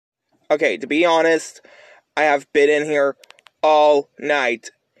Okay, to be honest, I have been in here all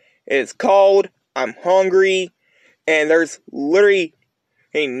night. It's cold, I'm hungry, and there's literally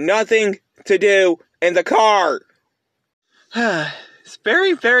nothing to do in the car. It's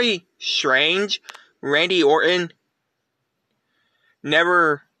very, very strange. Randy Orton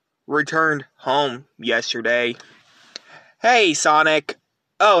never returned home yesterday. Hey, Sonic.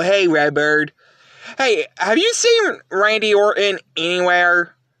 Oh, hey, Redbird. Hey, have you seen Randy Orton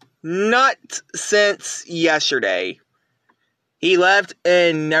anywhere? Not since yesterday. He left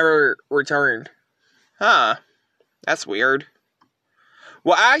and never returned. Huh. That's weird.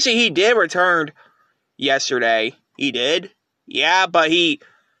 Well, actually, he did return yesterday. He did? Yeah, but he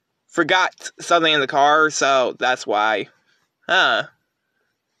forgot something in the car, so that's why. Huh.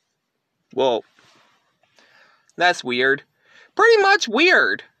 Well, that's weird. Pretty much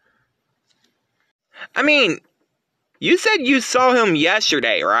weird. I mean, you said you saw him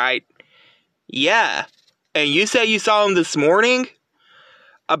yesterday, right? Yeah. And you said you saw him this morning?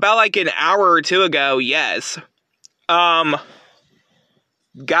 About like an hour or two ago, yes. Guys?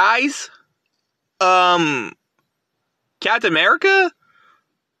 Captain America?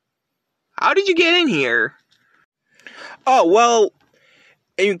 How did you get in here? Oh, well,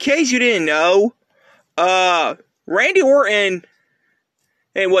 in case you didn't know, Randy Orton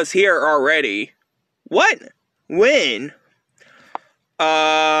was here already. What? When?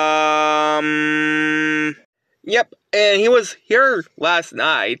 Yep, and he was here last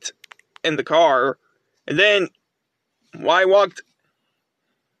night in the car, and then when I walked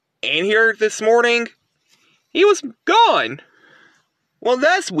in here this morning, he was gone. Well,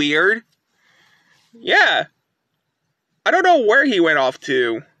 that's weird. Yeah. I don't know where he went off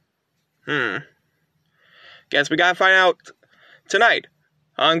to. Guess we gotta find out tonight.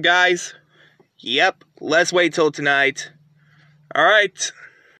 Huh, guys? Yep, let's wait till tonight. Alright.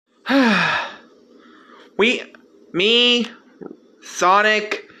 Me,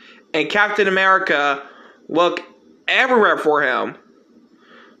 Sonic, and Captain America look everywhere for him.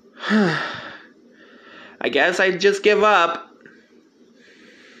 I guess I just give up.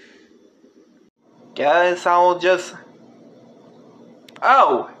 Guess I'll just...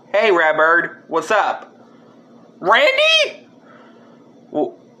 Oh, hey, Redbird. What's up? Randy?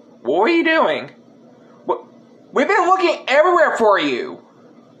 What are you doing? We've been looking everywhere for you.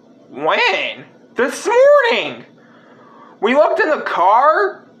 When? This morning. We looked in the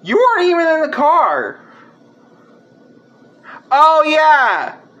car. You weren't even in the car. Oh,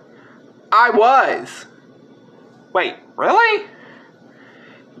 yeah. I was. Wait, really?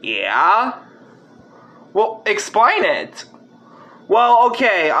 Yeah. Well, explain it. Well,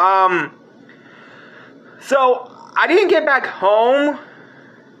 okay, so I didn't get back home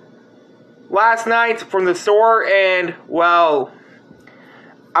last night from the store, and, well,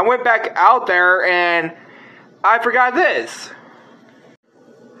 I went back out there, and I forgot this.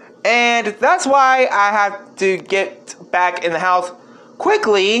 And that's why I have to get back in the house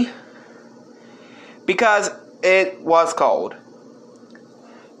quickly, because it was cold.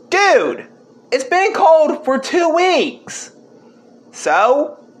 Dude, it's been cold for 2 weeks.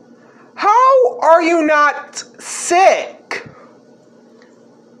 So, how are you not sick?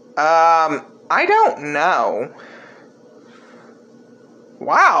 I don't know.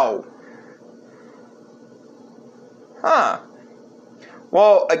 Wow. Huh.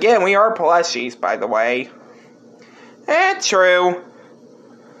 Well, again, we are plushies, by the way. True.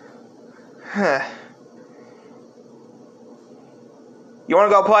 You wanna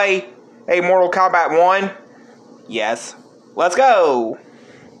go play a Mortal Kombat 1? Yes. Let's go!